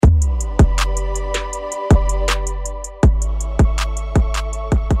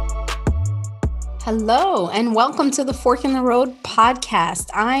Hello, and welcome to the Fork in the Road podcast.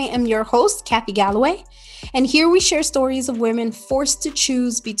 I am your host, Kathy Galloway, and here we share stories of women forced to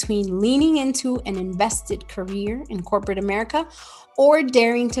choose between leaning into an invested career in corporate America or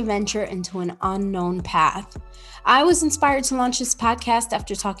daring to venture into an unknown path. I was inspired to launch this podcast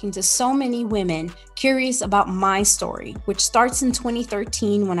after talking to so many women curious about my story, which starts in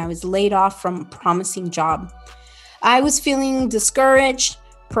 2013 when I was laid off from a promising job. I was feeling discouraged,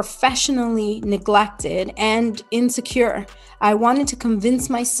 professionally neglected, and insecure. I wanted to convince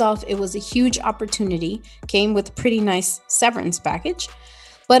myself it was a huge opportunity, came with a pretty nice severance package,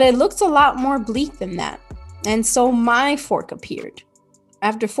 but it looked a lot more bleak than that. And so my fork appeared.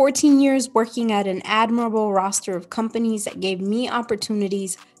 After 14 years working at an admirable roster of companies that gave me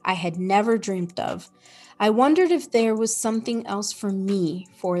opportunities I had never dreamed of, I wondered if there was something else for me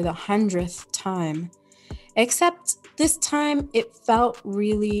for the 100th time. Except this time it felt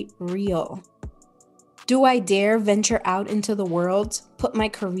really real. Do I dare venture out into the world, put my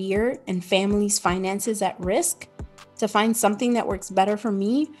career and family's finances at risk to find something that works better for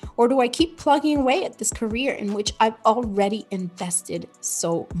me? Or do I keep plugging away at this career in which I've already invested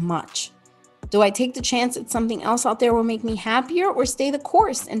so much? Do I take the chance that something else out there will make me happier, or stay the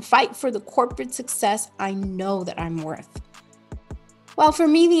course and fight for the corporate success I know that I'm worth? Well, for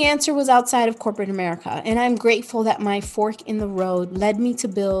me, the answer was outside of corporate America, and I'm grateful that my fork in the road led me to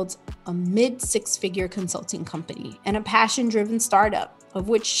build a mid-six-figure consulting company and a passion-driven startup, of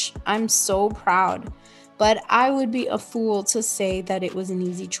which I'm so proud. But I would be a fool to say that it was an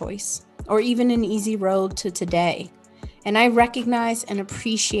easy choice or even an easy road to today. And I recognize and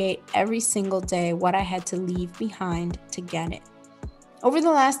appreciate every single day what I had to leave behind to get it. Over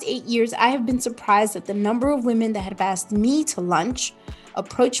the last 8 years, I have been surprised at the number of women that have asked me to lunch,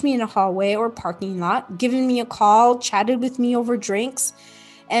 approached me in a hallway or parking lot, given me a call, chatted with me over drinks,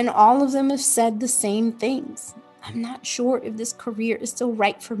 and all of them have said the same things. I'm not sure if this career is still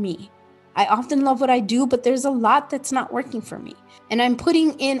right for me. I often love what I do, but there's a lot that's not working for me. And I'm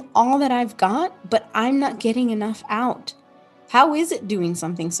putting in all that I've got, but I'm not getting enough out. How is it doing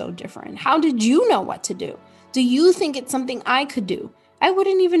something so different? How did you know what to do? Do you think it's something I could do? I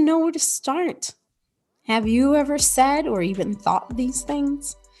wouldn't even know where to start. Have you ever said or even thought these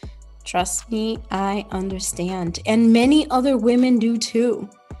things? Trust me, I understand. And many other women do too.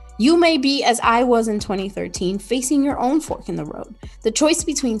 You may be, as I was in 2013, facing your own fork in the road. The choice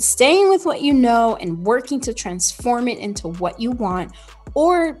between staying with what you know and working to transform it into what you want,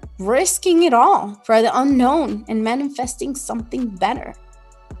 or risking it all for the unknown and manifesting something better.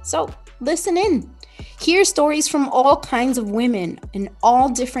 So listen in. Hear stories from all kinds of women in all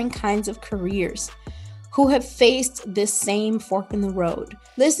different kinds of careers who have faced this same fork in the road.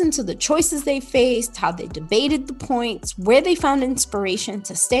 Listen to the choices they faced, how they debated the points, where they found inspiration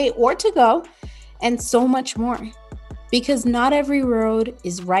to stay or to go, and so much more. Because not every road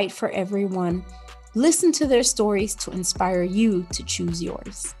is right for everyone. Listen to their stories to inspire you to choose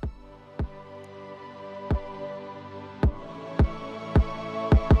yours.